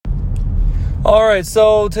All right,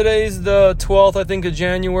 so today's the 12th, I think, of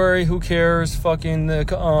January. Who cares? Fucking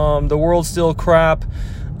the world's still crap.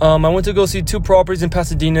 I went to go see 2 properties in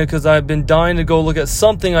Pasadena because I've been dying to go look at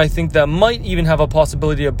something I think that might even have a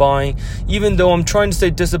possibility of buying, even though I'm trying to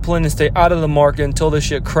stay disciplined and stay out of the market until this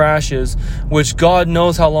shit crashes, which God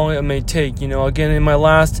knows how long it may take. You know, again, in my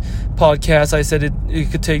last podcast, I said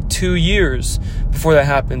it could take 2 years before that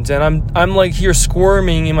happens. And I'm like here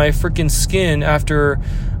squirming in my freaking skin after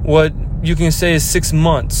what you can say is 6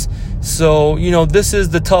 months. So, you know, this is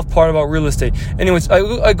the tough part about real estate. Anyways,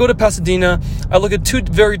 I go to Pasadena. I look at 2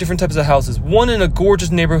 very different types of houses. One in a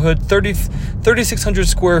gorgeous neighborhood, 3,600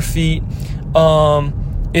 square feet.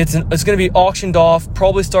 It's going to be auctioned off.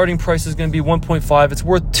 Probably starting price is going to be 1.5. It's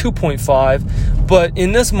worth 2.5. But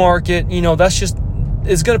in this market, you know,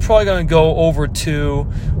 it's probably going to go over 2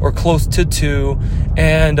 or close to 2,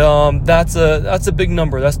 and that's a big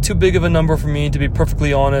number. That's too big of a number for me, to be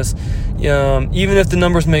perfectly honest. Even if the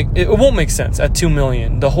numbers it won't make sense at $2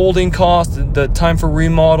 million. The holding cost, the time for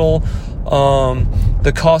remodel,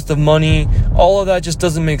 the cost of money, all of that just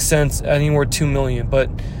doesn't make sense at anywhere $2 million. But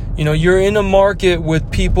you know, you're in a market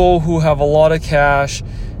with people who have a lot of cash,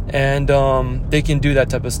 and they can do that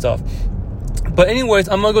type of stuff. But anyways,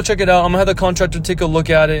 I'm going to go check it out. I'm going to have the contractor take a look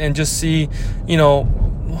at it and just see, you know,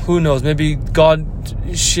 who knows, maybe God,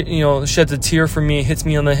 sheds a tear for me, hits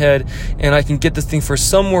me on the head, and I can get this thing for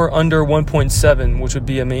somewhere under 1.7, which would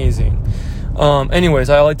be amazing. Anyways,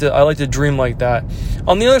 I like to dream like that.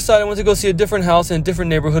 On the other side, I went to go see a different house in a different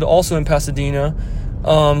neighborhood, also in Pasadena.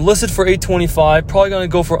 Listed for $825, probably going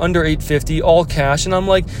to go for under $850, all cash. And I'm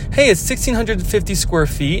like, hey, it's 1,650 square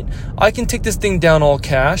feet. I can take this thing down all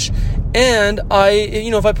cash. And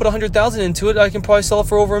if I put 100,000 into it, I can probably sell it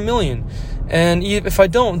for over $1 million. And if I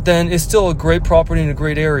don't, then it's still a great property in a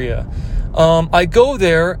great area. I go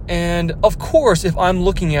there, and of course, if I'm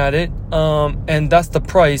looking at it, and that's the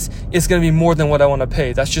price, it's going to be more than what I want to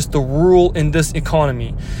pay. That's just the rule in this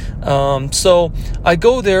economy. So I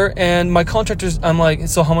go there, and my contractors, I'm like,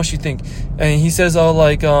 so how much do you think? And he says,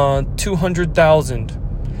 200,000.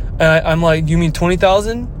 And I'm like, you mean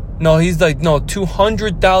 20,000? No, he's like, no,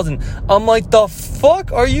 200,000. I'm like, the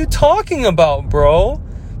fuck are you talking about, bro?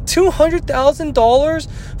 $200,000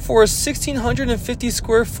 for a 1,650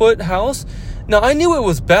 square foot house? Now, I knew it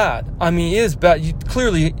was bad. I mean, it is bad.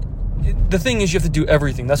 The thing is, you have to do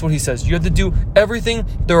everything. That's what he says. You have to do everything.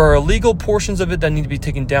 There are illegal portions of it that need to be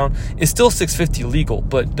taken down. It's still 650 legal,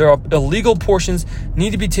 but there are illegal portions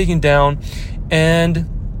need to be taken down. And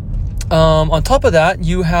on top of that,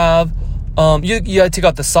 you have you got to take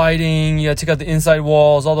out the siding, you got to take out the inside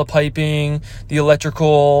walls, all the piping, the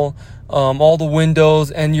electrical, all the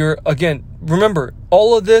windows, and remember,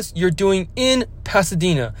 all of this you're doing in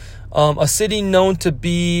Pasadena, a city known to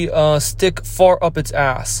be stick far up its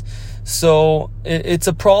ass. So it's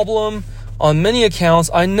a problem on many accounts.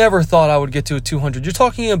 I never thought I would get to a 200. You're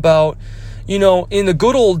talking about, in the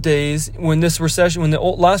good old days when the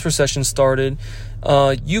last recession started,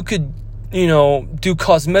 you could, do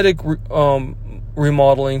cosmetic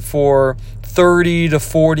remodeling for $30 to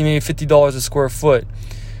 $40, maybe $50 a square foot.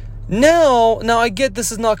 Now I get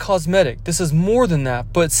this is not cosmetic. This is more than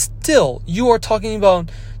that. But still, you are talking about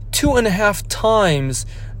 2.5 times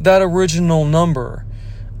that original number.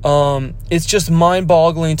 It's just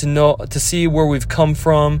mind-boggling to see where we've come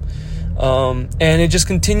from. And it just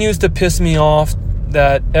continues to piss me off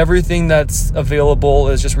that everything that's available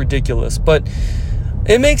is just ridiculous. But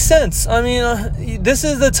it makes sense. I mean, this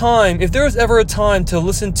is the time. If there was ever a time to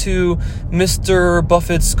listen to Mr.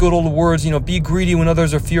 Buffett's good old words, be greedy when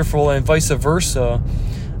others are fearful and vice versa,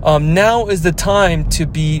 now is the time to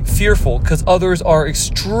be fearful because others are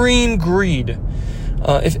extreme greed.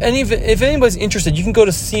 If anybody's interested, you can go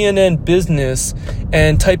to CNN Business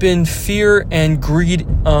and type in fear and greed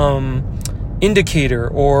indicator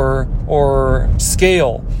or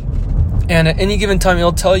scale. And at any given time,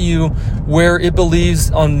 it'll tell you where it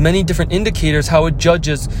believes on many different indicators how it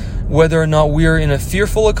judges whether or not we're in a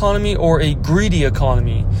fearful economy or a greedy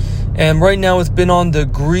economy. And right now, it's been on the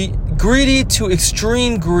greedy to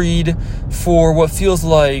extreme greed for what feels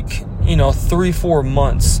like 3-4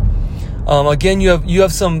 months. Again, you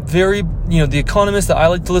have some very the economists that I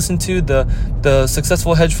like to listen to, the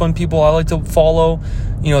successful hedge fund people I like to follow.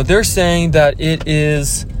 They're saying that it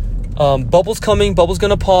is. Bubble's coming, bubble's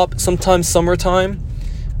gonna pop sometime summertime.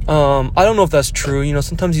 I don't know if that's true.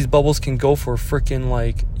 Sometimes these bubbles can go for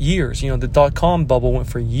freaking years. The .com bubble went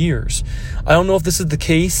for years. I don't know if this is the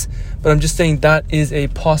case, but I'm just saying that is a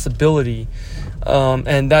possibility.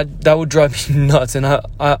 And that would drive me nuts. And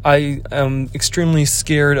I am extremely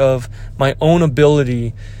scared of my own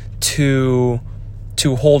ability to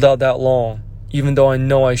hold out that long. even though I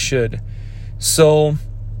know I should. So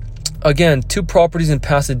again, 2 properties in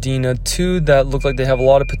Pasadena, 2 that look like they have a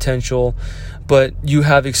lot of potential, but you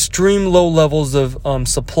have extreme low levels of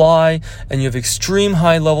supply, and you have extreme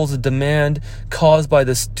high levels of demand caused by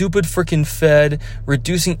the stupid freaking Fed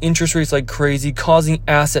reducing interest rates like crazy, causing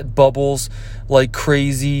asset bubbles like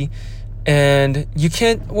crazy. And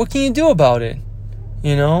what can you do about it?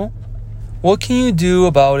 You know? What can you do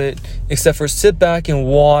about it except for sit back and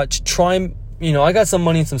watch, I got some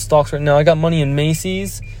money in some stocks right now. I got money in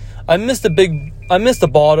Macy's. I missed the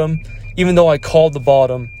bottom, even though I called the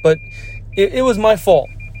bottom, but it was my fault.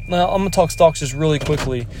 Now, I'm going to talk stocks just really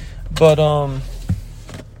quickly, but,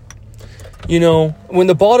 when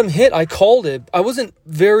the bottom hit, I called it. I wasn't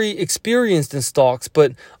very experienced in stocks,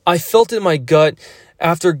 but I felt it in my gut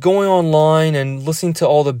after going online and listening to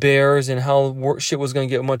all the bears and how shit was going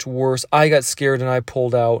to get much worse. I got scared and I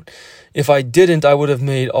pulled out. If I didn't, I would have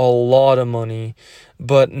made a lot of money,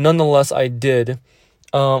 but nonetheless, I did.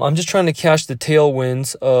 I'm just trying to catch the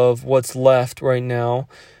tailwinds of what's left right now,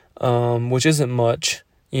 which isn't much,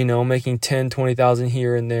 making 10, 20,000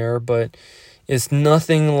 here and there, but it's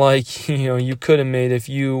nothing like, you could have made if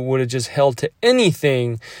you would have just held to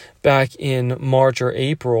anything back in March or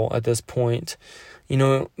April at this point,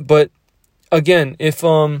 but again, if,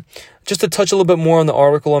 just to touch a little bit more on the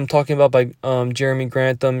article I'm talking about by Jeremy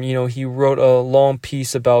Grantham, he wrote a long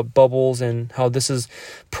piece about bubbles and how this is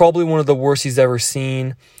probably one of the worst he's ever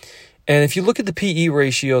seen. And if you look at the PE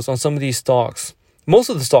ratios on some of these stocks, most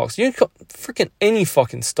of the stocks, freaking any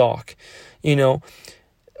fucking stock,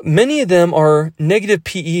 many of them are negative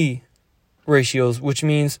PE ratios, which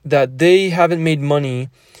means that they haven't made money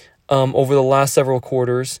over the last several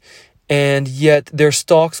quarters, and yet their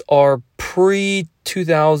stocks are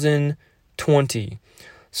pre-2020.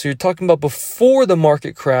 So you're talking about before the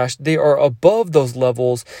market crashed, they are above those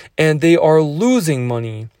levels and they are losing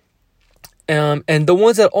money. And the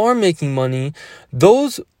ones that are making money,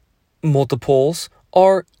 those multiples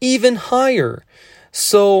are even higher.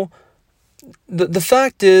 So the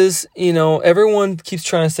fact is, everyone keeps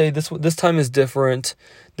trying to say this time is different.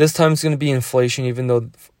 This time it's going to be inflation, even though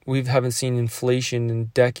we haven't seen inflation in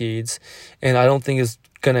decades. And I don't think it's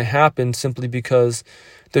going to happen simply because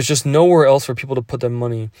there's just nowhere else for people to put their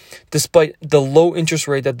money. Despite the low interest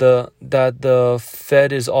rate that the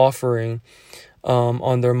Fed is offering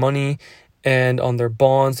on their money and on their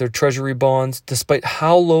bonds, their treasury bonds, despite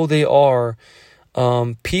how low they are,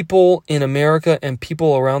 people in America and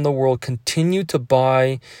people around the world continue to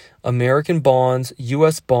buy American bonds,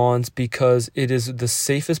 U.S. bonds, because it is the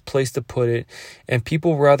safest place to put it. And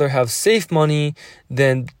people rather have safe money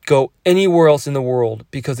than go anywhere else in the world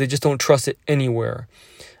because they just don't trust it anywhere.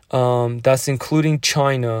 That's including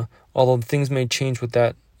China, although things may change with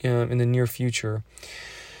that in the near future.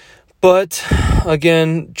 But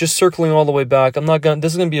again, just circling all the way back, this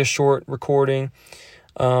is going to be a short recording.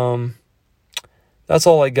 That's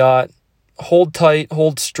all I got. Hold tight,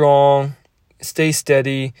 hold strong, stay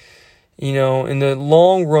steady. In the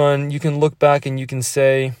long run, you can look back and you can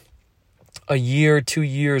say a year, 2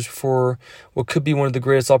 years for what could be one of the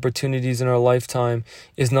greatest opportunities in our lifetime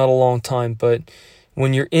is not a long time. But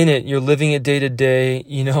when you're in it, you're living it day to day,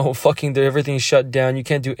 everything's shut down. You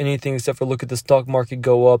can't do anything except for look at the stock market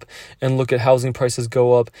go up and look at housing prices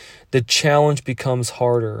go up. The challenge becomes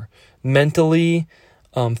harder mentally,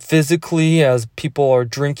 physically, as people are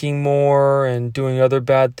drinking more and doing other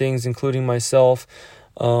bad things, including myself.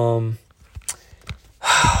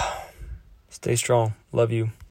 Stay strong. Love you.